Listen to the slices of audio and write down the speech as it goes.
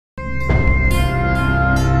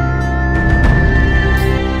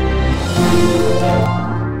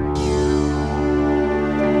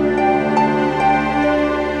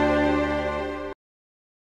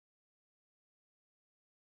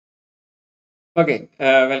Okay,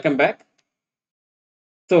 welcome back.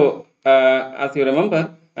 So, as you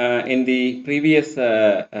remember, in the previous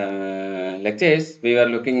lectures, we were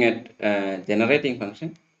looking at generating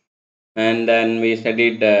function, and then we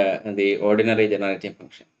studied the ordinary generating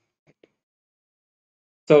function.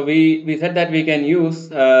 So we said that we can use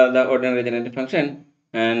the ordinary generating function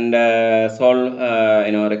and solve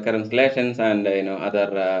recurrence relations and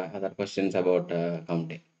other questions about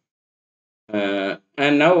counting.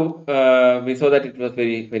 And now we saw that it was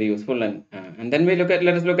very useful, and then let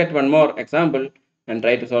us look at one more example and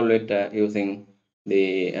try to solve it using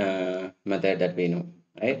the method that we know,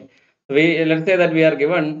 right? So let's say that we are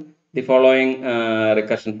given the following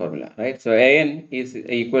recursion formula, right? So an is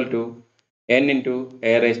equal to n into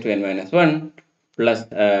a raised to n minus 1 plus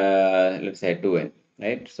let's say 2n,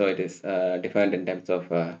 right? So it is defined in terms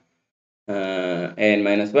of an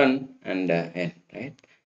minus 1 and n, right?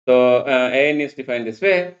 So an is defined this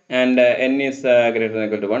way, and n is greater than or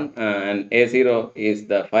equal to 1, and a0 is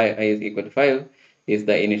the 5 is equal to 5 is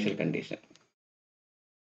the initial condition.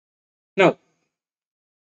 Now,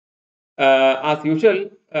 as usual,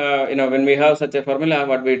 when we have such a formula,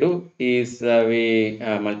 what we do is we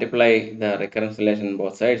multiply the recurrence relation on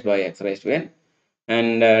both sides by x raised to n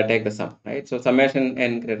and take the sum, right? So summation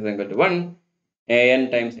n greater than or equal to 1 an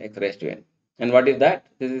times x raised to n. And what is that?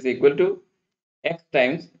 This is equal to x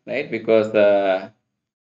times, right? Because we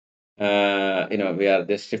are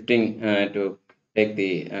just shifting to take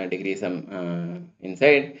the degree sum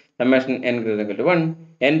inside. Summation n greater than or equal to 1,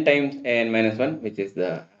 n times n minus 1, which is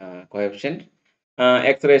the coefficient,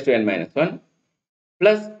 x raised to n minus 1,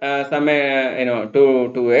 plus some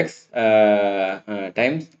 2x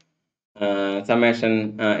times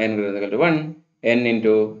summation n greater than or equal to 1, n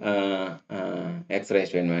into x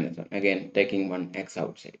raised to n minus 1, again taking one x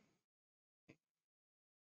outside.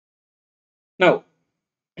 Now,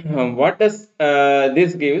 what does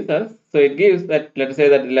this gives us? So it gives that, let's say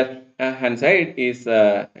that the left hand side is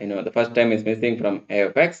the first term is missing from a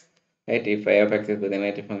of x, right? If a of x is the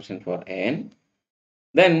generative function for an,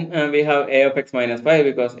 then we have a of x minus 5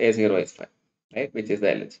 because a0 is 5, right? Which is the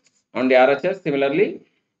LHS. On the RHS, similarly,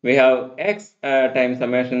 we have x times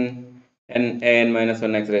summation n minus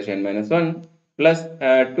 1 x raised to n minus 1 plus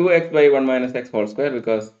 2x by 1 minus x whole square,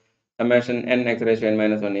 because summation n x raised to n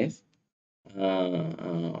minus 1 is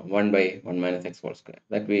 1 by 1 minus x whole square,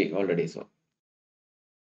 that we already saw.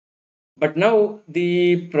 But now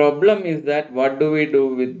the problem is that what do we do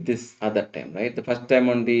with this other term, right? The first term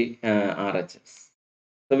on the RHS.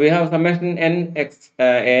 So we have summation n x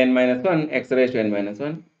n minus 1 x raised to n minus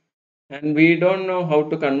 1, and we don't know how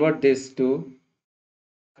to convert this to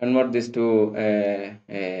a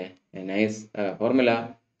nice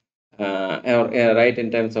formula, or write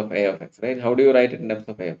in terms of a of x, right? How do you write it in terms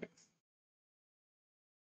of a of x?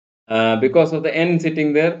 Because of the n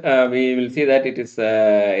sitting there, we will see that it's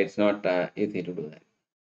not easy to do that.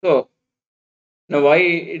 So now why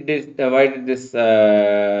did this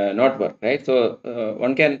not work, right? So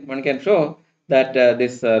one can show that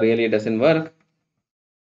this really doesn't work.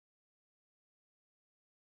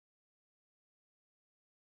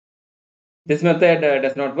 This method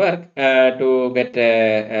does not work to get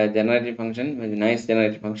a generative function, a nice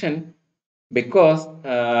generative function, because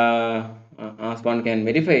as one can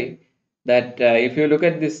verify that if you look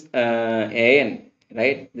at this an,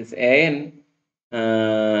 right, this an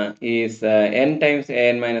is n times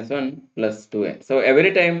an minus 1 plus 2n. So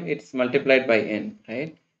every time it's multiplied by n,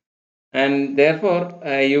 right? And therefore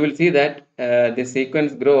you will see that this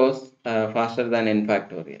sequence grows faster than n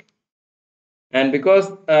factorial. And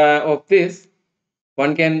because of this,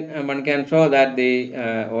 one can show that the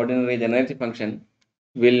ordinary generative function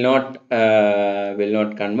will not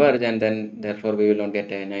converge, and then therefore we will not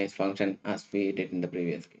get a nice function as we did in the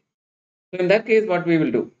previous case. So in that case, what we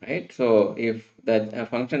will do, right? So if that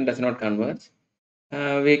function does not converge,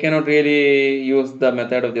 we cannot really use the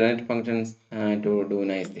method of generative functions to do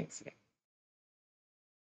nice things.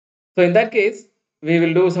 So in that case, we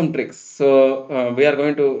will do some tricks. So we are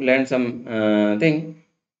going to learn some thing,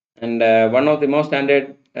 and one of the most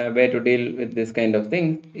standard way to deal with this kind of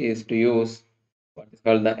thing is to use what is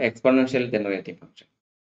called the exponential generative function.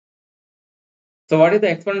 So what is the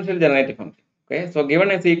exponential generative function? Okay, so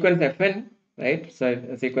given a sequence fn, right? So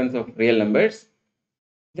a sequence of real numbers,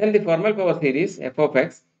 then the formal power series f of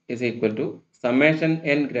x is equal to summation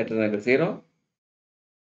n greater than or equal to 0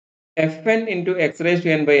 fn into x raised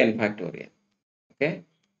to n by n factorial. Okay,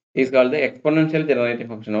 is called the exponential generative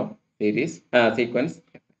function of series sequence.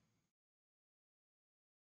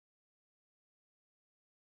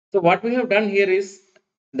 So what we have done here is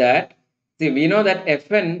that, see, we know that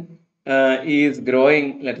fn is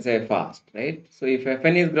growing, let's say, fast, right? So if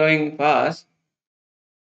fn is growing fast,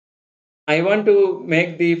 I want to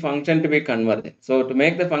make the function to be convergent. So to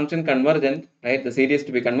make the function convergent, right, the series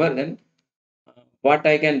to be convergent, what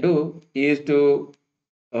I can do is to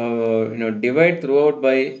divide throughout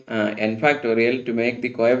by n factorial to make the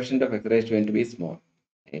coefficient of x raised to n to be small.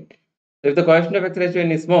 Right? So if the coefficient of x raised to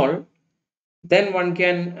n is small, then one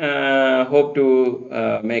can hope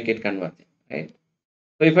to make it convergent. Right?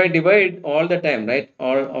 So if I divide all the time, right,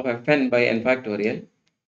 all of fn by n factorial,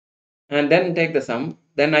 and then take the sum,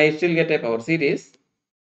 then I still get a power series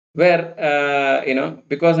where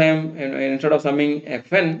because I am instead of summing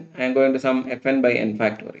fn, I am going to sum fn by n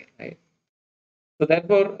factorial, right? So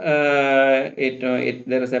therefore, there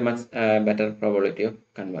is a much better probability of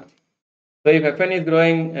convergence. So if fn is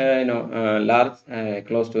growing, large,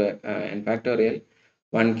 close to n factorial,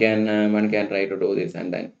 one can try to do this,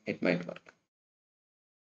 and then it might work.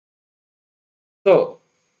 So,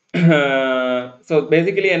 so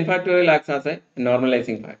basically, n factorial acts as a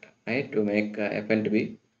normalizing factor, right, to make fn to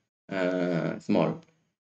be small.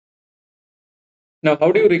 Now,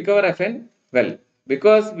 how do you recover fn? Well,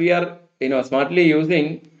 because we are smartly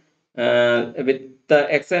using with the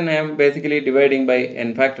xn, I am basically dividing by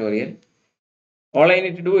n factorial. All I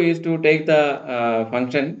need to do is to take the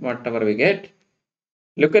function, whatever we get,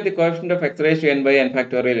 look at the coefficient of x raised to n by n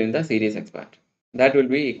factorial in the series expand. That will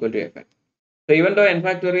be equal to fn. So even though n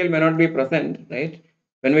factorial may not be present, right,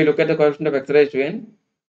 when we look at the coefficient of x raised to n,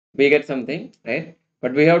 we get something, right?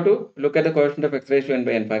 But we have to look at the coefficient of x raised to n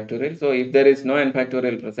by n factorial. So if there is no n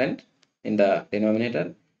factorial present in the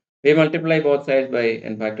denominator, we multiply both sides by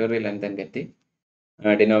n factorial and then get the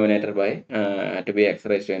denominator by to be x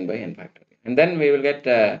raised to n by n factorial. And then we will get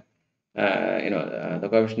the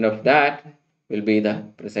coefficient of that will be the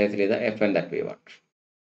precisely the fn that we want.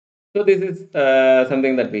 So this is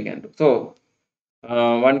something that we can do. So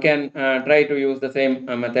one can try to use the same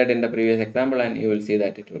method in the previous example, and you will see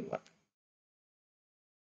that it will work.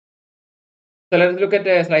 So let's look at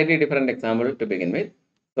a slightly different example to begin with.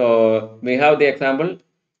 So we have the example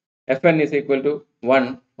fn is equal to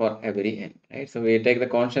 1 for every n, right? So we take the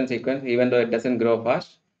constant sequence, even though it doesn't grow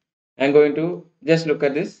fast. I'm going to just look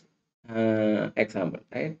at this example,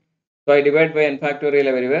 right? So I divide by n factorial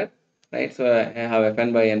everywhere, right? So I have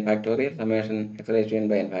fn by n factorial, summation x raised to n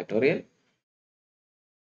by n factorial,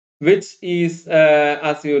 which is,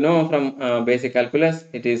 as you know from basic calculus,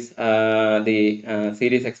 it is the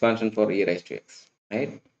series expansion for e raised to x,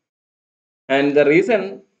 right? And the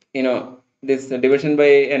reason, this division by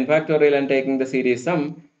n factorial and taking the series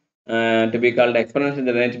sum to be called exponential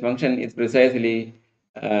generative function is precisely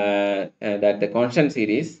that the constant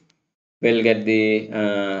series will get the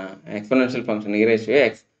exponential function e raised to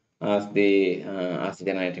x as the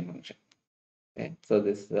generating function. Okay, so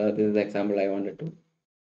this is the example I wanted to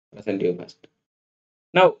present to you first.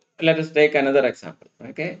 Now let us take another example.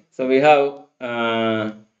 Okay, so we have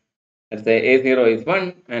let's say a0 is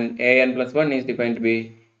 1 and an plus 1 is defined to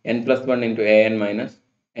be n plus 1 into an minus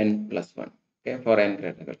n plus 1. Okay, for n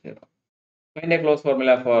greater than 0. Find a closed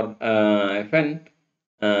formula for fn.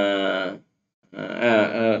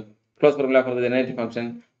 Closed formula for the generating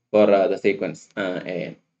function for the sequence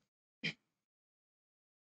an.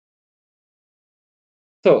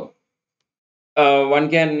 So one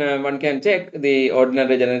can check the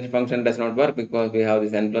ordinary generating function does not work because we have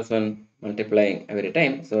this n plus 1 multiplying every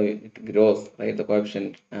time, so it grows, right? The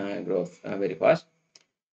coefficient grows very fast.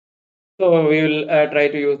 So we will try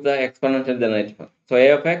to use the exponential generating function. So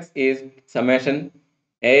a of x is summation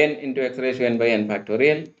an into x raised to n by n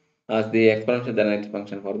factorial as the exponential generating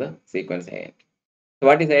function for the sequence an. So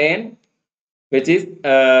what is an? Which is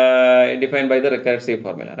defined by the recursive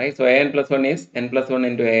formula, right? So an plus 1 is n plus 1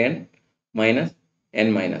 into an minus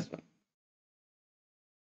n minus 1.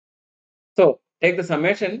 So take the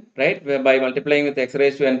summation, right, by multiplying with x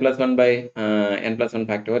raised to n plus 1 by n plus 1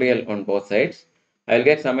 factorial on both sides. I will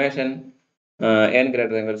get summation n greater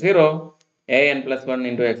than or 0 an plus 1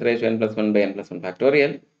 into x raised to n plus 1 by n plus 1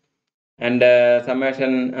 factorial, and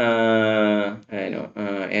summation n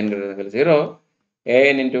greater than or 0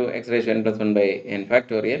 an into x raised to n plus 1 by n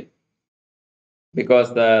factorial,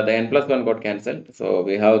 because the n plus 1 got cancelled. So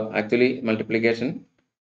we have actually multiplication.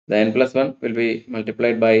 The n plus 1 will be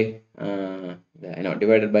multiplied by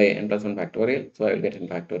divided by n plus 1 factorial. So I will get n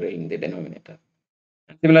factorial in the denominator.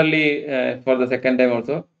 And similarly, for the second time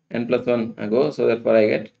also n plus 1 goes. So therefore I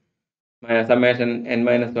get my summation n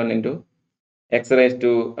minus 1 into x raised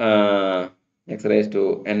to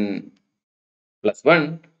n plus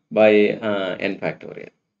 1 by n factorial.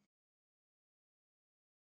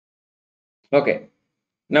 Okay.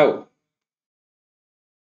 Now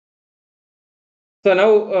So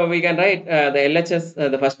now we can write the LHS,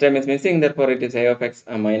 the first term is missing, therefore it is a of x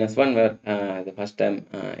minus 1, where the first term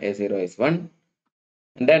a0 is 1.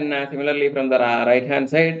 And then similarly from the right hand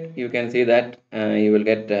side, you can see that you will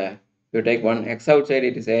get, if you take one x outside,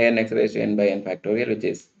 it is a n x raised to n by n factorial, which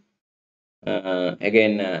is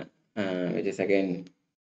again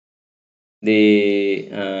the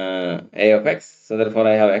a of x. So therefore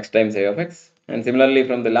I have x times a of x. And similarly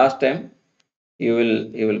from the last term, you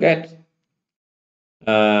will get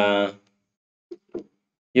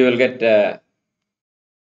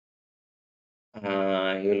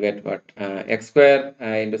what x square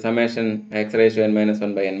into summation x raised to n minus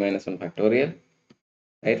 1 by n minus 1 factorial,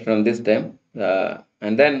 right, from this term,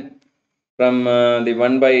 and then from the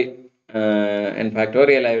 1 by n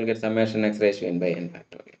factorial, I will get summation x raised to n by n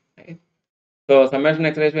factorial, right? So summation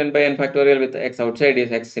x raised to n by n factorial with x outside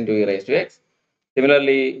is x into e raised to x.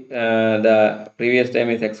 Similarly, the previous term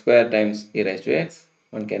is x square times e raised to x.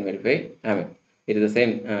 One can verify. I mean, it is the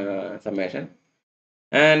same summation.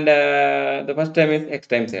 And the first term is x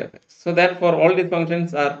times a of x. So therefore, all these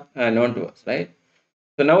functions are known to us, right?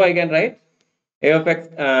 So now I can write a of x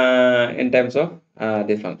in terms of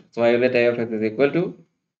this function. So I will get a of x is equal to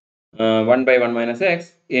 1 by 1 minus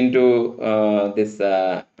x into this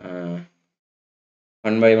 1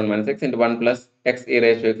 by 1 minus x into 1 plus x e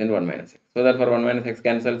raised to x into 1 minus x. So therefore 1 minus x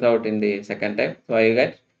cancels out in the second time. So I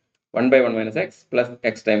get 1 by 1 minus x plus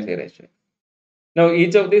x times e raised to x. Now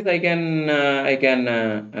each of these I can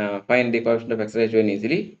find the coefficient of x raised to n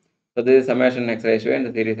easily. So this is summation x raised to n,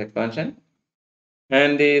 the series expansion.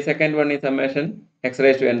 And the second one is summation x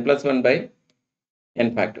raised to n plus 1 by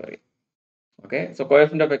n factorial. Okay, so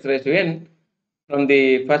coefficient of x raised to n from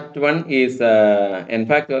the first one is n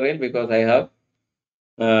factorial, because I have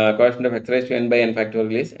coefficient of x raised to n by n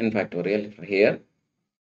factorial is n factorial here.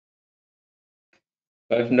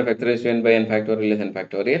 Coefficient of x raised to n by n factorial is n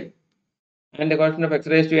factorial. And the coefficient of x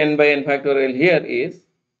raised to n by n factorial here is,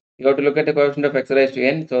 you have to look at the coefficient of x raised to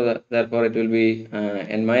n, so therefore it will be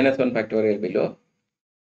n minus 1 factorial below,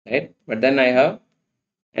 right? But then I have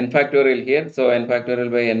n factorial here, so n factorial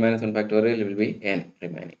by n minus 1 factorial will be n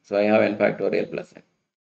remaining. So I have n factorial plus n.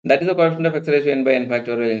 That is the coefficient of x raised to n by n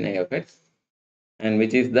factorial in a of x, and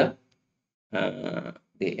which is the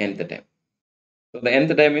nth term. So the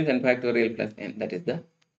nth term is n factorial plus n. That is the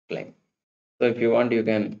claim. So if you want, you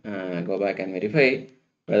can go back and verify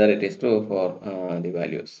whether it is true for the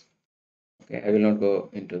values. Okay, I will not go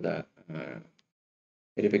into the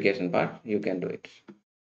verification part. You can do it.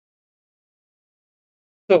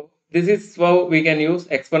 So this is how we can use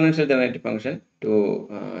exponential generative function to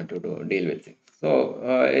deal with things. So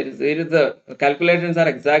it is the calculations are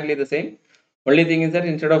exactly the same. Only thing is that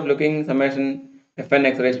instead of looking summation fn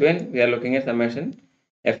x raised to n, we are looking at summation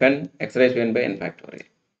fn x raised to n by n factorial.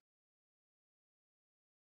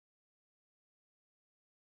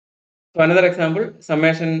 So another example,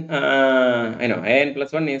 summation an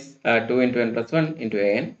plus 1 is 2 into n plus 1 into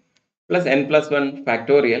an plus n plus 1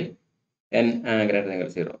 factorial n greater than or equal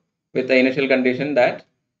to 0, with the initial condition that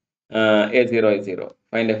a0 is 0.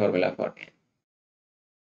 Find a formula for n.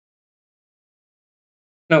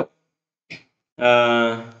 Now,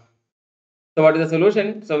 so what is the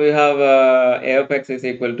solution? So we have a of x is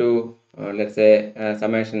equal to let's say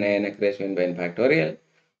summation an x raised to n by n factorial,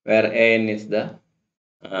 where an is the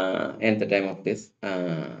nth term of this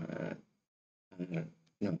the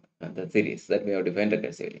series that we have defined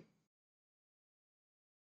recursively.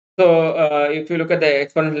 So if you look at the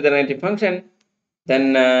exponential generative function,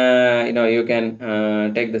 then you can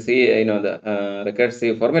take the the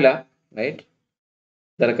recursive formula, right?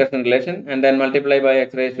 The recursion relation, and then multiply by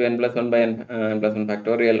x raised to n plus 1 by n plus 1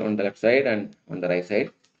 factorial on the left side, and on the right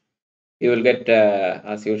side you will get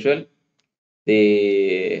as usual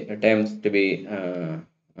the terms to be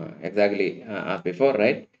exactly as before,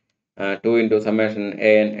 right? 2 into summation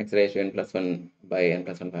an x raised to n plus 1 by n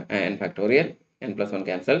plus 1 n factorial, n plus 1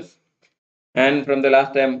 cancels, and from the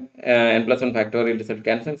last term n plus 1 factorial itself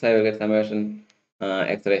cancels. I will get summation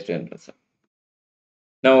x raised to n plus 1.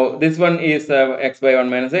 Now this one is x by 1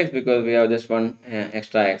 minus x, because we have just one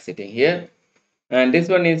extra x sitting here, and this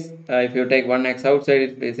one is if you take one x outside,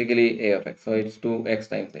 it's basically a of x, so it's 2x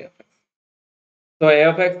times a of x. So a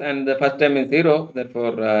of x, and the first term is 0,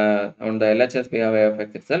 therefore on the LHS we have a of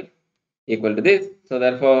x itself equal to this. So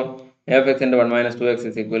therefore a of x into 1 minus 2x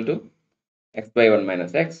is equal to x by 1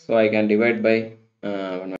 minus x. So I can divide by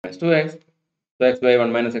 1 minus 2x. So x by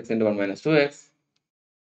 1 minus x into 1 minus 2x.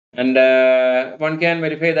 And one can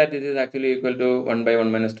verify that this is actually equal to 1 by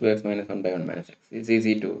 1 minus 2x minus 1 by 1 minus x. It's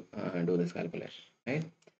easy to do this calculation, right?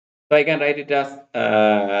 So I can write it as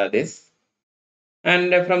this.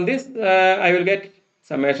 And from this, I will get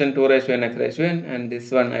summation 2 raised to n x raised to n, and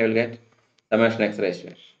this one I will get summation x raised to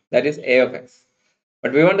n. That is a of x.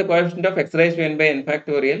 But we want the coefficient of x raised to n by n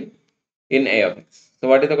factorial in a of x. So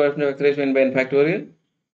what is the coefficient of x raised to n by n factorial?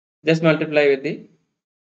 Just multiply with the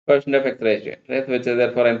coefficient of x raised to n, right? Which is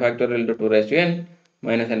therefore n factorial into 2 raised to n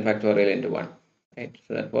minus n factorial into 1, right?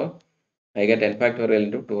 So therefore, I get n factorial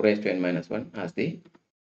into 2 raised to n minus 1 as the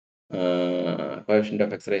coefficient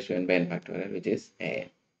of x raised to n by n factorial, which is a.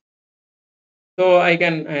 So I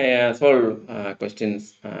can solve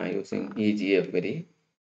questions using EGF very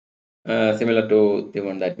similar to the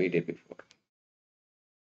one that we did before.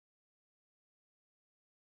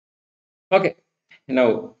 Okay,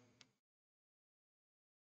 now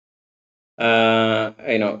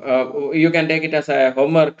you can take it as a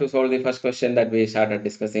homework to solve the first question that we started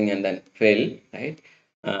discussing and then fail, right?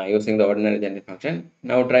 Using the ordinary generated function.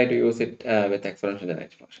 Now try to use it with exponential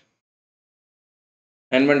generated function.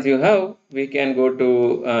 And once you have, we can go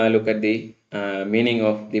to look at the meaning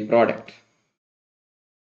of the product.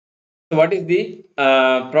 So what is the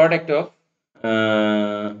product of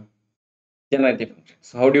generative function?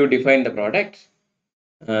 So how do you define the product?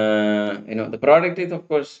 The product is of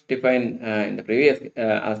course defined in the previous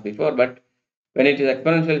as before, but when it is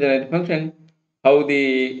exponential generative function, how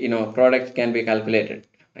the product can be calculated,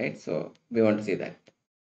 right? So we want to see that.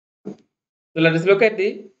 So let us look at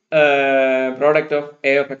the product of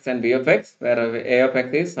a of x and b of x, where a of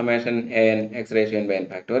x is summation a n x raised to n by n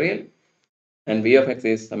factorial, and b of x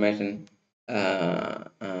is summation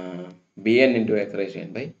bn into x raised to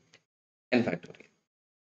n by n factorial.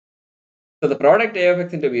 So the product a of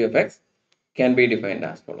x into b of x can be defined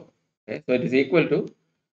as follows. Okay, so it is equal to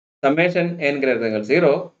summation n greater than equal to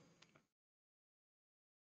 0,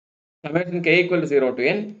 summation k equal to 0 to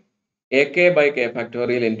n, ak by k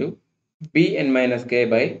factorial into bn minus k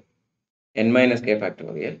by n minus k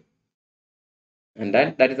factorial, and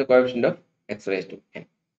that is the coefficient of x raised to n.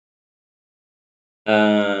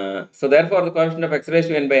 So therefore, the coefficient of x raised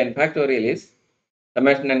to n by n factorial is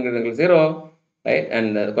summation n greater than equal to 0, right?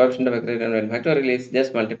 And the coefficient of x raised to n by n factorial is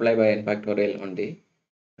just multiply by n factorial on the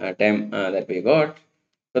term that we got.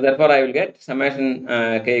 So therefore, I will get summation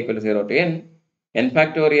k equal to 0 to n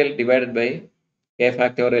factorial divided by k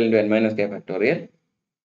factorial into n minus k factorial.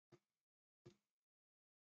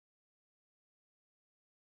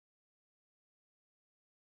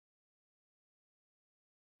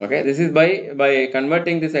 Okay, this is by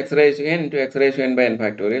converting this x raised to n into x raised to n by n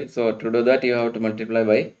factorial. So to do that, you have to multiply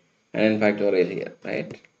by n factorial here,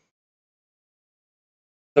 right?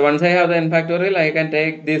 So once I have the n factorial, I can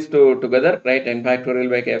take these two together, right? N factorial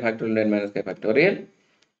by k factorial into n minus k factorial.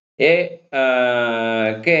 A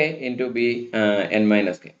k into b n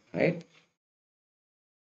minus k, right?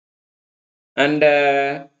 And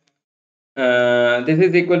this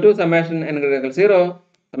is equal to summation n greater than 0,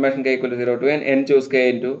 summation k equal to 0 to n choose k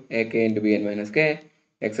into a k into b n minus k,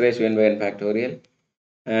 x raised to n by n factorial,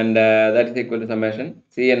 and that is equal to summation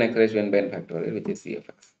cn x raised to n by n factorial, which is c of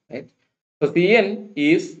x, right? So cn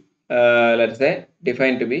is let's say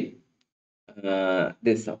defined to be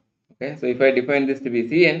this sum. Okay, so if I define this to be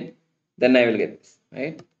cn, then I will get this,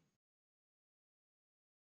 right?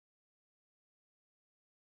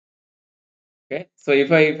 Okay, so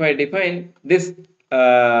if I define this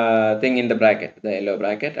thing in the bracket, the yellow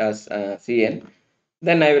bracket as cn,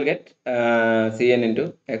 then I will get cn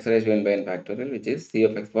into x raised to n by n factorial, which is c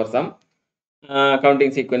of x for some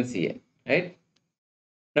counting sequence cn, right?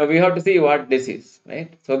 Now we have to see what this is,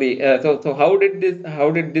 right? So the so how did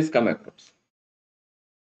this come across?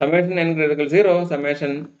 Summation n greater than 0,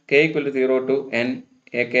 summation k equal to 0 to n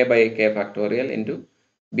ak by k factorial into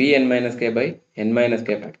bn minus k by n minus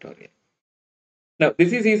k factorial. Now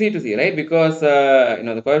this is easy to see, right? Because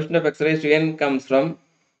the coefficient of x raised to n comes from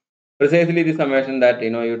precisely the summation that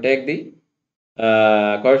you take the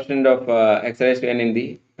coefficient of x raised to n in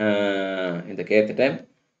the kth term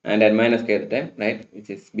and n minus kth term, right? Which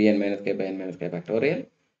is bn minus k by n minus k factorial,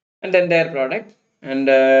 and then their product and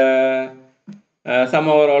sum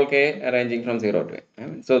over all k ranging from 0 to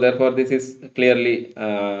n. So therefore, this is clearly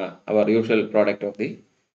our usual product of the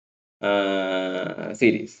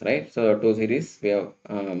series, right? So two series we have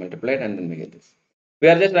multiplied and then we get this. We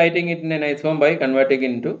are just writing it in a nice form by converting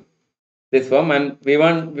into this form, and we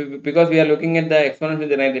want, because we are looking at the exponential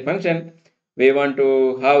generative function, we want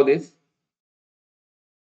to have this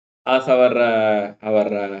as our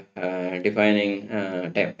defining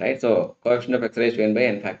term, right? So coefficient of x raised to n by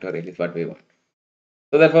n factorial is what we want.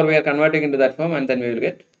 So therefore, we are converting into that form, and then we will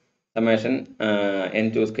get summation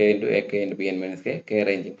n choose k into a k into b n minus k, k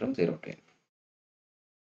ranging from 0 to n.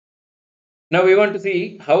 Now we want to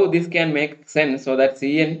see how this can make sense so that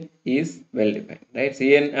Cn is well defined, right?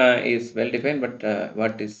 Cn is well defined, but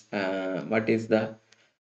what is the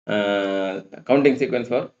counting sequence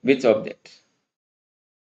for which object?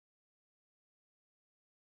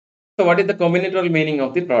 So what is the combinatorial meaning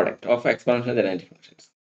of the product of exponential generative functions?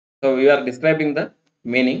 So we are describing the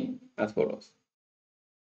meaning as follows.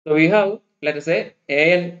 So we have, let us say,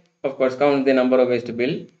 An of course counts the number of ways to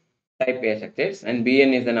build type A structures, and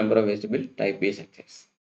Bn is the number of ways to build type B structures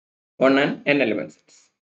on an n element sets.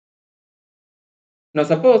 Now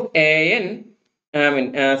suppose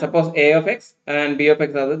suppose A of x and B of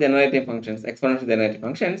x are the generative functions, exponential generative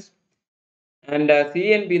functions, and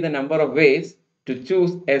Cn be the number of ways to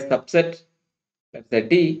choose a subset, let's say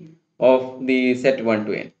T, of the set 1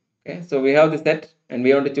 to n. Okay, so we have the set and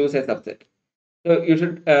we want to choose a subset. So you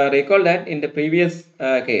should recall that in the previous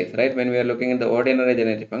case, right, when we are looking at the ordinary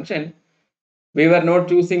generative function, we were not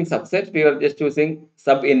choosing subsets, we were just choosing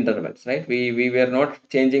sub intervals, right? We were not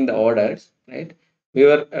changing the orders, right? We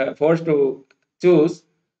were forced to choose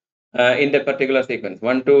in the particular sequence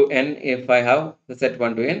 1 to n. If I have the set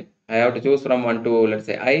 1 to n, I have to choose from 1 to, let's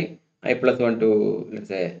say, I plus 1 to, let's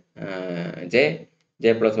say, j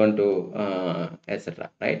plus 1 to etc.,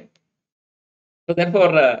 right? So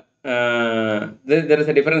therefore, there is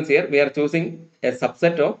a difference here. We are choosing a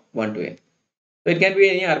subset of 1 to n. So it can be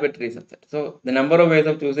any arbitrary subset. So the number of ways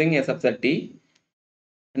of choosing a subset T,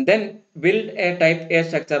 and then build a type A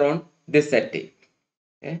structure on this set T.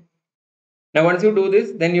 Okay. Now once you do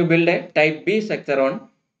this, then you build a type B structure on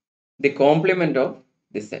the complement of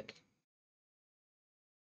this set.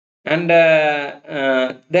 And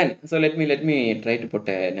then, so let me try to put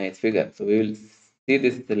a nice figure. So we will see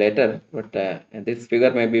this later, but this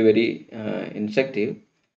figure may be very instructive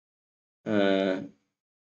to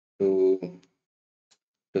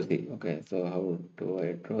see. Okay, so how do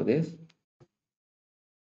I draw this?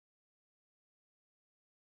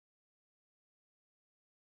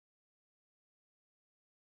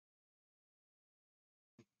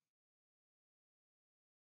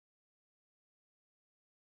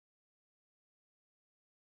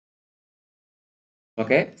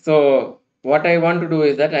 Okay, so what I want to do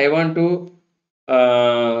is that I want to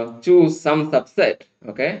choose some subset,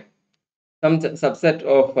 okay, some subset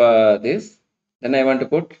of this. Then I want to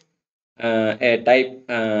put a type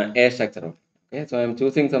A structure of. Okay, so I'm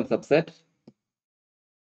choosing some subset.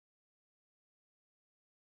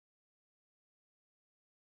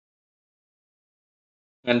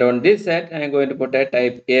 And on this set, I'm going to put a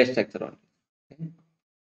type A structure on. Okay.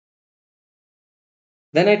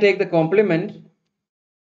 Then I take the complement,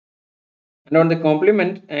 and on the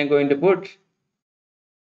complement, I'm going to put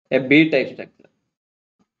a B type structure.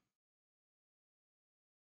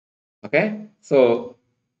 Okay, so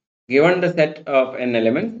given the set of n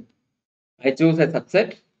elements, I choose a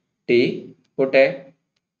subset T, put a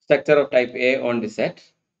structure of type A on the set,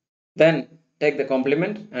 then take the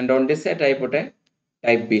complement, and on this set I put a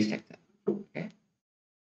type B structure. Okay.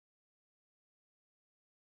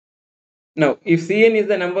 Now, if Cn is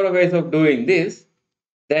the number of ways of doing this,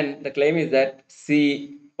 then the claim is that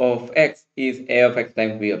C of x is A of x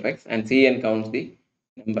times B of x, and Cn counts the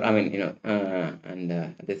number. I mean,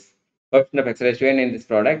 this coefficient of x ratio n in this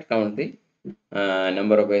product counts the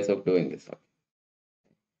number of ways of doing this.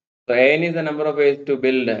 So An is the number of ways to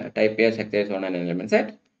build type A structures on an element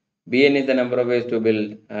set. Bn is the number of ways to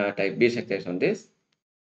build type B structures on this.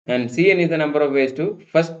 And Cn is the number of ways to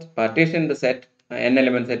first partition the set, n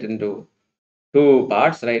element set into two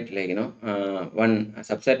parts, right? Like, one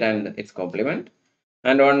subset and its complement.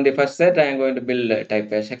 And on the first set, I am going to build a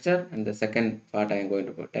type A structure, and the second part I am going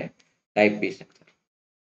to put a type B structure.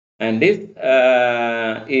 And this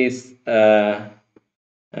is counted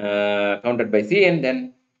by Cn,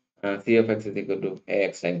 then C of x is equal to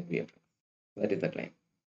Ax times B of x. That is the claim.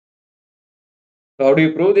 So how do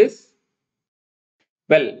you prove this?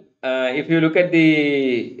 Well, if you look at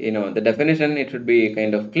the definition, it should be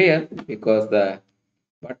kind of clear, because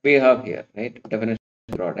what we have here, right? Definition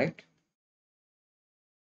of product.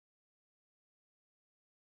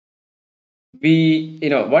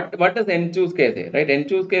 What does n choose k say, right? N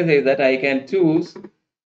choose k says that I can choose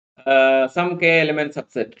some k element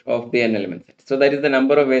subset of the n element set. So that is the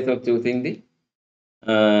number of ways of choosing the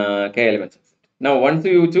k element subset. Now, once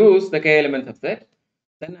you choose the k element subset,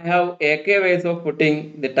 then I have ak ways of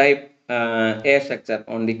putting the type A structure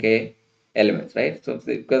on the k elements, right? So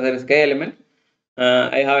because there is k element,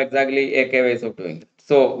 I have exactly ak ways of doing it.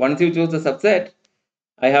 So once you choose the subset,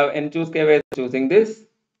 I have n choose k ways of choosing this.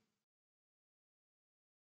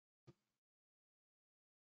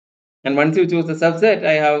 And once you choose the subset,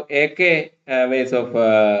 I have ak ways of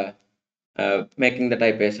making the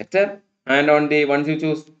type A structure. And on the once you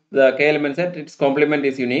choose the k element set, its complement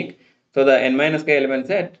is unique. So the n minus k element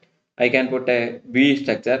set, I can put a B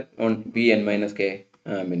structure on B n minus k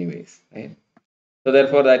many ways, right? So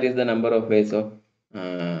therefore, that is the number of ways of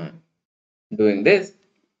doing this,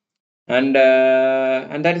 and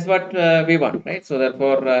that is what we want, right? So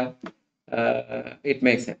therefore, it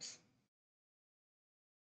makes sense.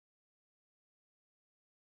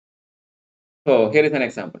 So here is an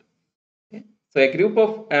example. Okay. So a group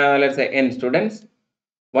of let's say n students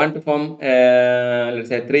want to form let's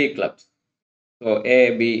say 3 clubs. So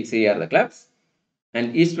A, B, C are the clubs,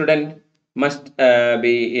 and each student must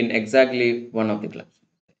be in exactly one of the clubs.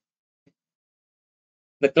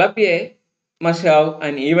 The club A must have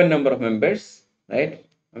an even number of members, right?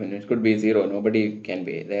 I mean, it could be 0, nobody can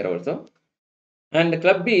be there also. And the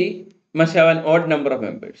club B must have an odd number of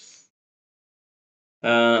members.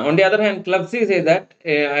 On the other hand, club C says that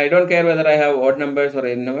I don't care whether I have odd numbers or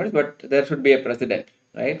even numbers, but there should be a president,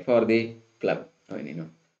 right, for the club. I mean,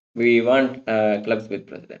 we want clubs with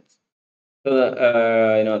presidents. So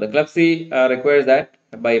the club C requires that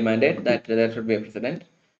by mandate that there should be a president.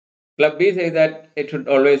 Club B says that it should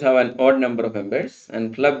always have an odd number of members,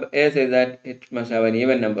 and Club A says that it must have an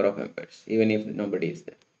even number of members, even if nobody is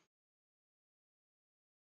there.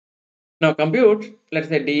 Now compute, let's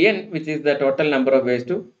say Dn, which is the total number of ways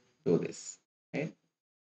to do this. Right?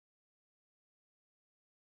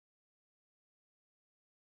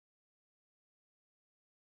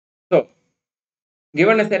 So,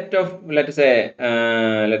 given a set of, let's say,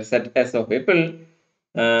 let's set S of people,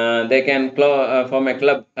 they can form a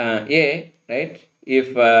club A, right?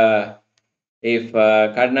 If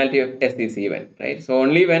cardinality of S is even, right? So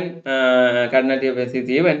only when cardinality of S is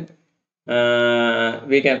even,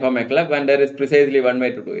 we can form a club, and there is precisely one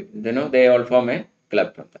way to do it. They all form a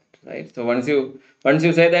club from that, right? So once you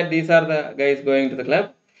say that these are the guys going to the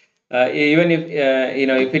club, even if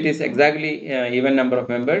if it is exactly even number of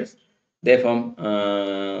members, they form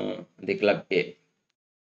the club A,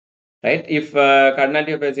 right? If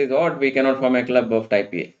cardinality of S is odd, we cannot form a club of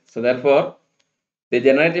type A. So therefore, the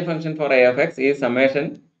generative function for I of x is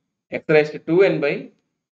summation x raised to 2n by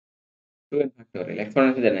 2n factorial,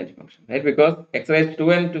 exponential generative function, right? Because x raised to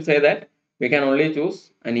 2n to say that we can only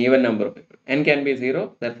choose an even number of people. N can be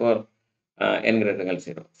 0, therefore n greater than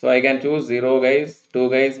 0. So I can choose 0 guys, 2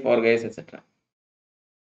 guys, 4 guys, etc.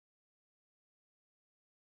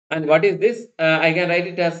 And what is this? I can write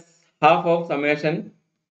it as half of summation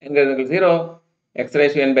n greater than 0, x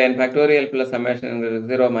raised to n by n factorial plus summation n greater than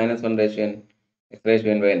 0 minus 1 raised to n x raised to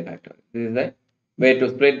n by n factorial. This is the way to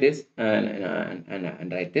split this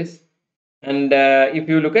and write this. And if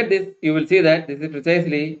you look at this, you will see that this is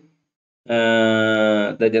precisely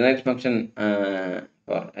the generative function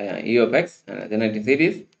for e of x, generating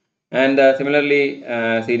series, and similarly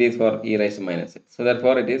series for e raised to minus x. So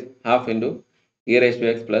therefore, it is half into e raised to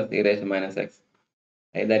x plus e raised to minus x.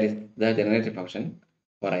 Right? That is the generative function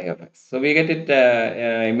for I of x. So we get it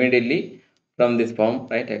immediately from this form,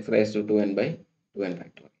 right? X raised to 2n by 2n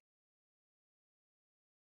factorial.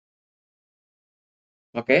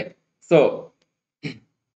 Okay, so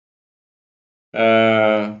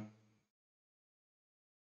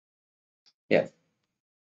yes.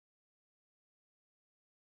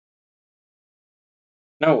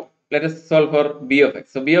 Now let us solve for b of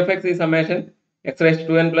x. So b of x is summation x raised to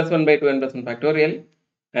 2n plus 1 by 2n plus 1 factorial.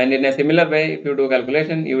 And in a similar way, if you do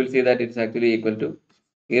calculation, you will see that it's actually equal to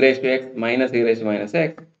e raised to x minus e raised to minus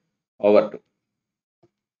x over 2.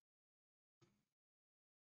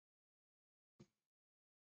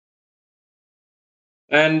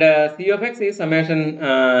 And c of x is summation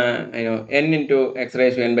n into x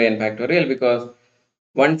raised to n by n factorial, because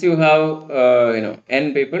once you have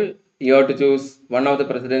n people, you have to choose one of the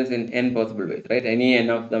presidents in n possible ways, right? Any n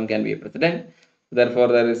of them can be a president. Therefore,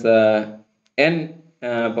 there is n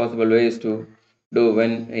possible ways to do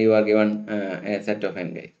when you are given a set of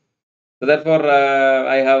n guys. So therefore,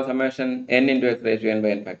 I have summation n into x raised to n by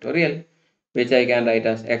n factorial, which I can write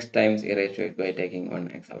as x times e raised to x by taking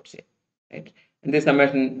one x outside, right? And this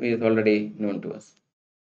summation is already known to us.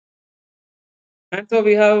 And so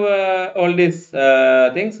we have all these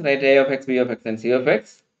things, right? A of x, b of x, and c of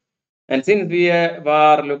x. And since we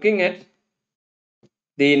are looking at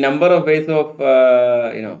the number of ways of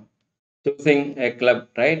choosing a club,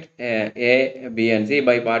 right? A, B, and C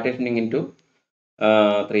by partitioning into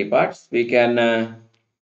 3 parts, we can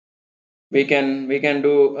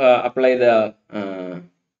do apply the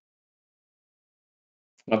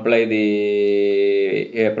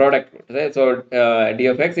product. Right? So d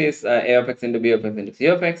of x is a of x into b of x into c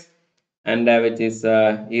of x, and which is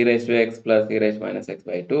e raised to x plus e raised to minus x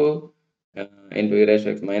by 2. into e raised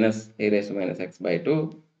to x minus e raised to minus x by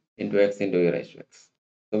 2 into x into e raised to x.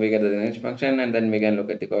 So we get the next function, and then we can look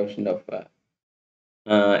at the coefficient of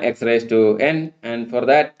x raised to n, and for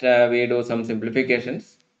that we do some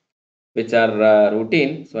simplifications which are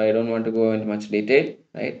routine, so I don't want to go into much detail,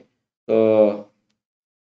 right? So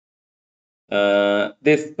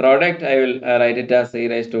this product I will write it as e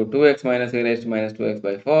raised to 2x minus e raised to minus 2x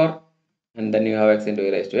by 4, and then you have x into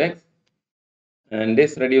e raised to x, and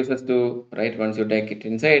this reduces to, right, once you take it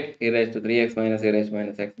inside, e raised to 3x minus e raised to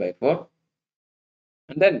minus x by 4,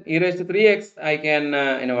 and then e raised to 3x I can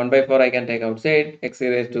 1 by 4 I can take outside, x e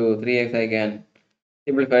raised to 3x I can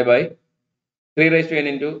simplify by 3 raised to n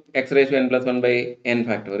into x raised to n plus 1 by n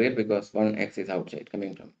factorial, because 1 x is outside,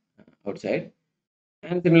 coming from outside.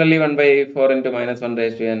 And similarly 1 by 4 into minus 1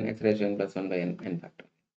 raised to n x raised to n plus 1 by n factorial.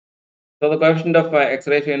 So the coefficient of x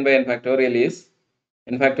raised to n by n factorial is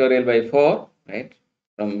n factorial by 4, right,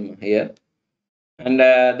 from here. And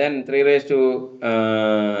then 3 raised to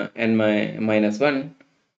n minus 1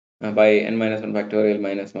 by n minus 1 factorial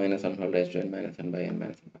minus 1 whole raised to n minus 1 by n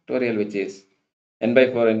minus 1 factorial, which is n by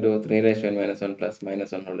 4 into 3 raised to n minus 1 plus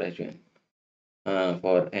minus 1 whole raised to n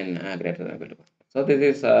for n greater than or equal to 1. So this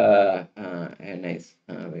is a nice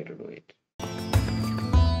way to do it.